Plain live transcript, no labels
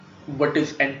What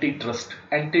is antitrust?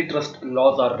 Antitrust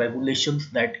laws are regulations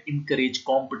that encourage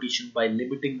competition by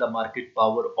limiting the market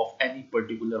power of any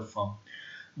particular firm.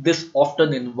 This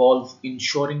often involves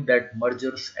ensuring that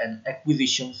mergers and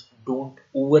acquisitions don't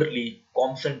overly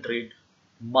concentrate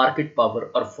market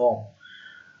power or form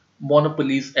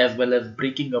monopolies, as well as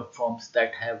breaking up firms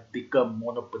that have become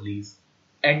monopolies.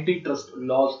 Antitrust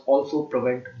laws also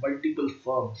prevent multiple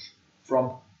firms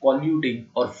from colluding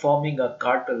or forming a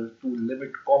cartel to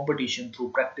limit competition through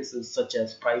practices such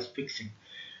as price fixing.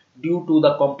 Due to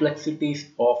the complexities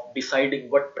of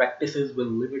deciding what practices will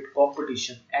limit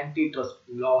competition, antitrust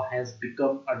law has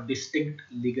become a distinct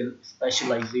legal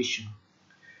specialization.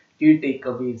 Key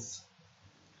takeaways: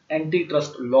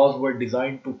 antitrust laws were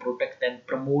designed to protect and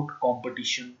promote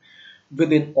competition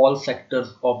within all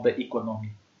sectors of the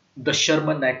economy. The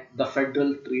Sherman Act, the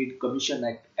Federal Trade Commission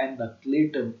Act, and the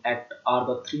Clayton Act are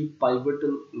the three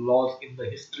pivotal laws in the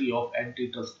history of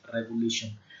antitrust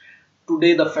regulation.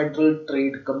 Today, the Federal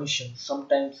Trade Commission,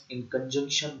 sometimes in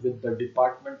conjunction with the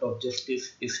Department of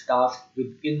Justice, is tasked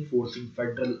with enforcing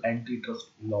federal antitrust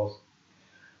laws.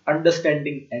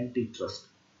 Understanding antitrust.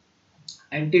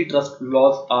 Antitrust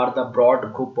laws are the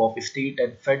broad group of state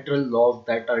and federal laws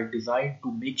that are designed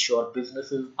to make sure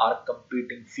businesses are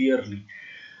competing fairly.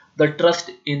 The trust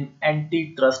in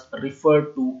antitrust refer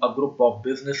to a group of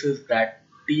businesses that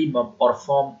team up or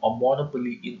form a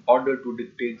monopoly in order to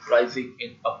dictate pricing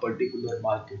in a particular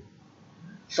market.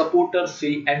 Supporters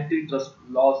say antitrust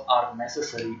laws are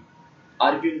necessary,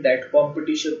 arguing that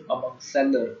competition among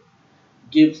sellers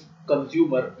gives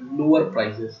consumer lower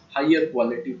prices, higher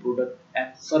quality product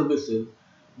and services,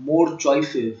 more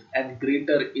choices and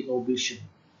greater innovation.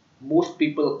 Most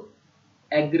people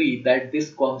agree that this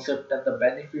concept and the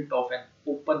benefit of an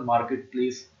open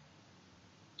marketplace,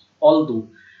 although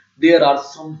there are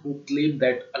some who claim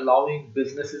that allowing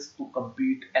businesses to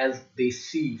compete as they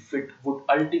see fit would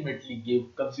ultimately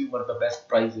give consumer the best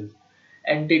prices.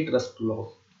 Antitrust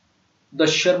laws. The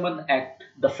Sherman Act,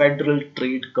 the Federal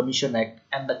Trade Commission Act,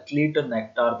 and the Clayton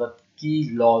Act are the key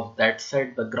laws that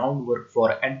set the groundwork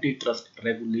for antitrust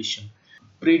regulation.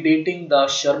 Predating the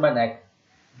Sherman Act,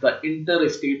 the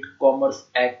Interstate Commerce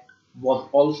Act was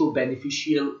also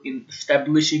beneficial in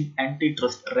establishing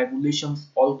antitrust regulations,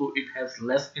 although it has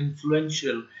less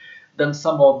influential than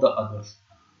some of the others.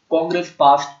 Congress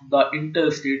passed the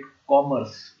Interstate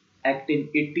Commerce Act in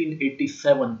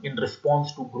 1887 in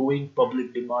response to growing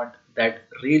public demand that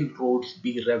railroads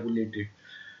be regulated.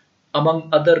 Among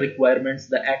other requirements,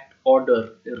 the Act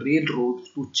ordered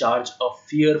railroads to charge a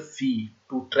fair fee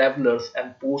to travelers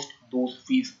and post those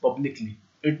fees publicly.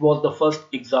 It was the first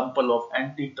example of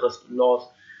antitrust laws,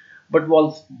 but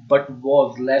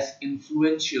was less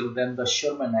influential than the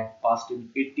Sherman Act passed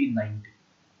in 1890.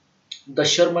 The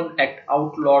Sherman Act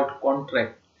outlawed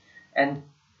contract and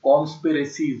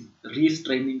conspiracies,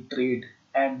 restraining trade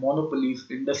and monopolies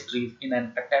industries in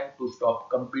an attempt to stop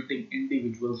competing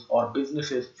individuals or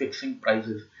businesses fixing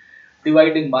prices,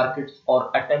 dividing markets,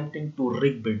 or attempting to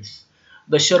rig bids.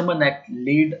 The Sherman Act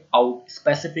laid out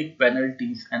specific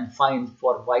penalties and fines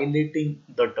for violating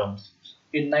the terms.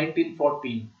 In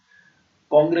 1914,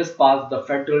 Congress passed the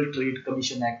Federal Trade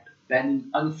Commission Act, banning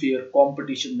unfair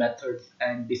competition methods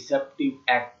and deceptive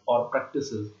act or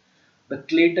practices. The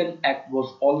Clayton Act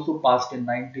was also passed in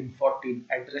 1914,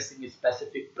 addressing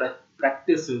specific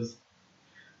practices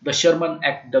the Sherman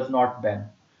Act does not ban.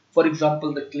 For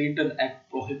example, the Clayton Act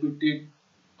prohibited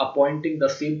appointing the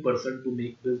same person to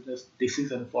make business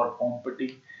decisions for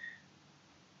competing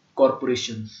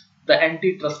corporations. The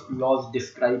antitrust laws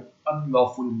describe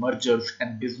unlawful mergers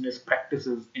and business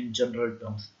practices in general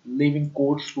terms, leaving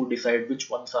courts to decide which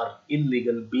ones are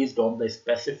illegal based on the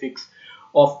specifics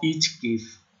of each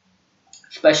case.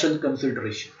 Special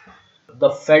consideration.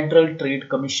 The Federal Trade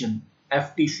Commission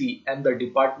 (FTC) and the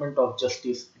Department of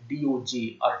Justice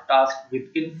 (DOJ) are tasked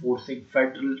with enforcing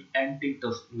federal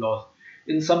antitrust laws.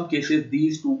 In some cases,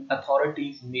 these two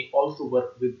authorities may also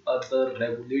work with other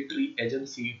regulatory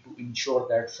agencies to ensure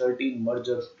that certain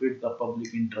mergers fit the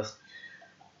public interest.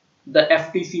 The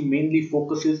FTC mainly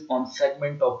focuses on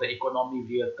segment of the economy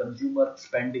where consumer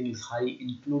spending is high,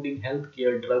 including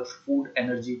healthcare, drugs, food,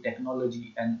 energy,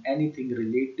 technology, and anything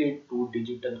related to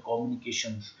digital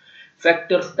communications.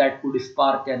 Factors that could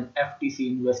spark an FTC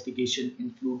investigation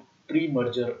include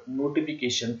pre-merger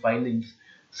notification filings,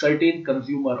 certain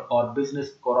consumer or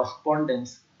business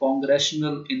correspondence,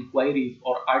 congressional inquiries,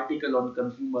 or article on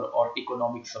consumer or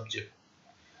economic subject.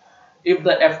 If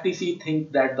the FTC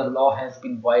thinks that the law has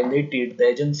been violated, the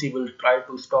agency will try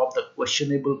to stop the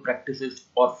questionable practices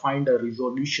or find a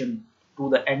resolution to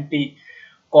the antitrust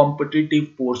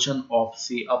competitive portion of,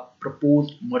 say, a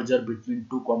proposed merger between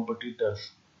two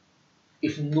competitors.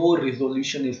 If no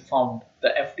resolution is found, the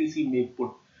FTC may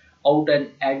put out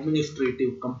an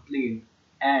administrative complaint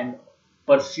and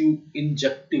pursue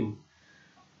injunctive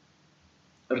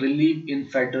relief in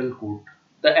federal court.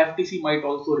 The FTC might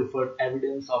also refer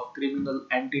evidence of criminal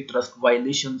antitrust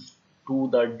violations to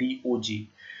the DOJ.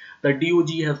 The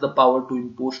DOJ has the power to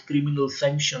impose criminal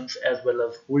sanctions as well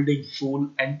as holding sole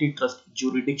antitrust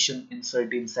jurisdiction in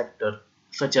certain sectors,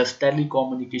 such as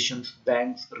telecommunications,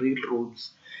 banks,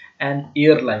 railroads, and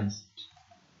airlines.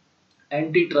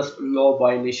 Antitrust law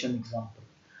violation example.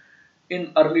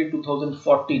 In early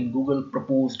 2014, Google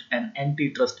proposed an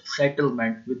antitrust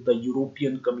settlement with the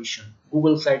European Commission.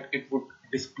 Google said it would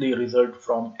display results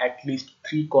from at least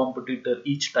three competitors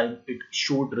each time it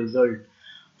showed result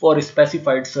for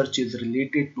specified searches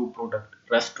related to product,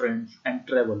 restaurants, and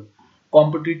travel.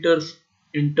 Competitors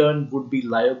in turn would be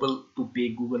liable to pay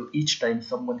Google each time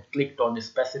someone clicked on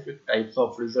specific types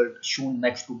of result shown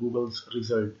next to Google's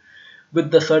result, with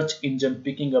the search engine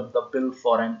picking up the bill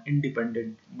for an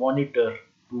independent monitor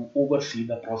to oversee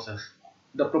the process.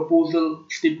 The proposal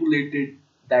stipulated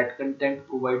that content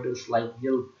providers like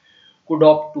Yelp could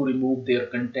opt to remove their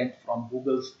content from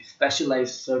Google's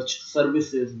specialized search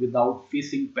services without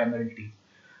facing penalties.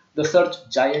 The search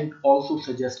giant also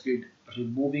suggested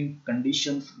removing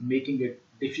conditions making it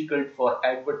difficult for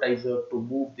advertisers to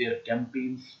move their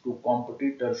campaigns to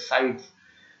competitor sites.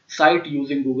 Site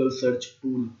using Google search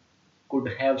tool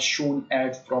could have shown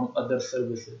ads from other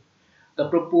services. The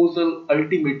proposal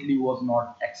ultimately was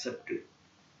not accepted.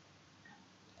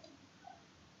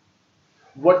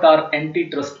 What are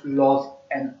antitrust laws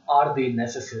and are they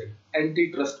necessary?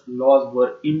 Antitrust laws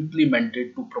were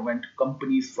implemented to prevent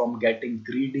companies from getting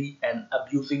greedy and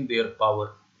abusing their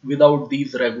power. Without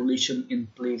these regulations in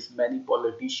place, many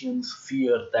politicians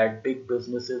fear that big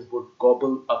businesses would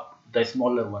gobble up the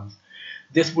smaller ones.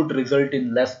 This would result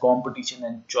in less competition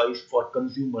and choice for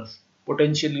consumers,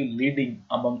 potentially leading,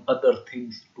 among other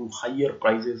things, to higher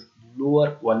prices,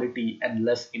 lower quality, and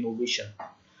less innovation.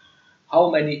 How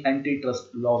many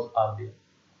antitrust laws are there?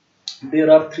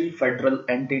 There are three federal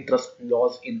antitrust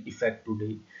laws in effect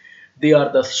today. They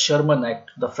are the Sherman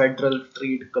Act, the Federal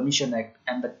Trade Commission Act,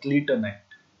 and the Clayton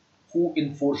Act. Who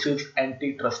enforces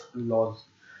antitrust laws?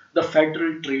 The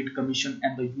Federal Trade Commission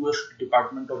and the US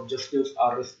Department of Justice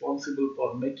are responsible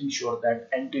for making sure that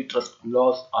antitrust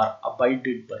laws are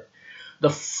abided by. The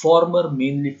former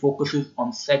mainly focuses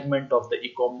on segment of the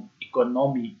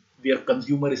economy where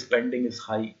consumer spending is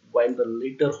high, while the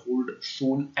latter hold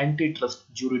sole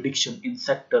antitrust jurisdiction in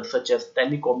sectors such as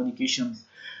telecommunications,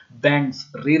 banks,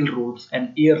 railroads,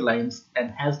 and airlines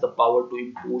and has the power to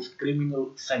impose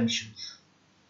criminal sanctions.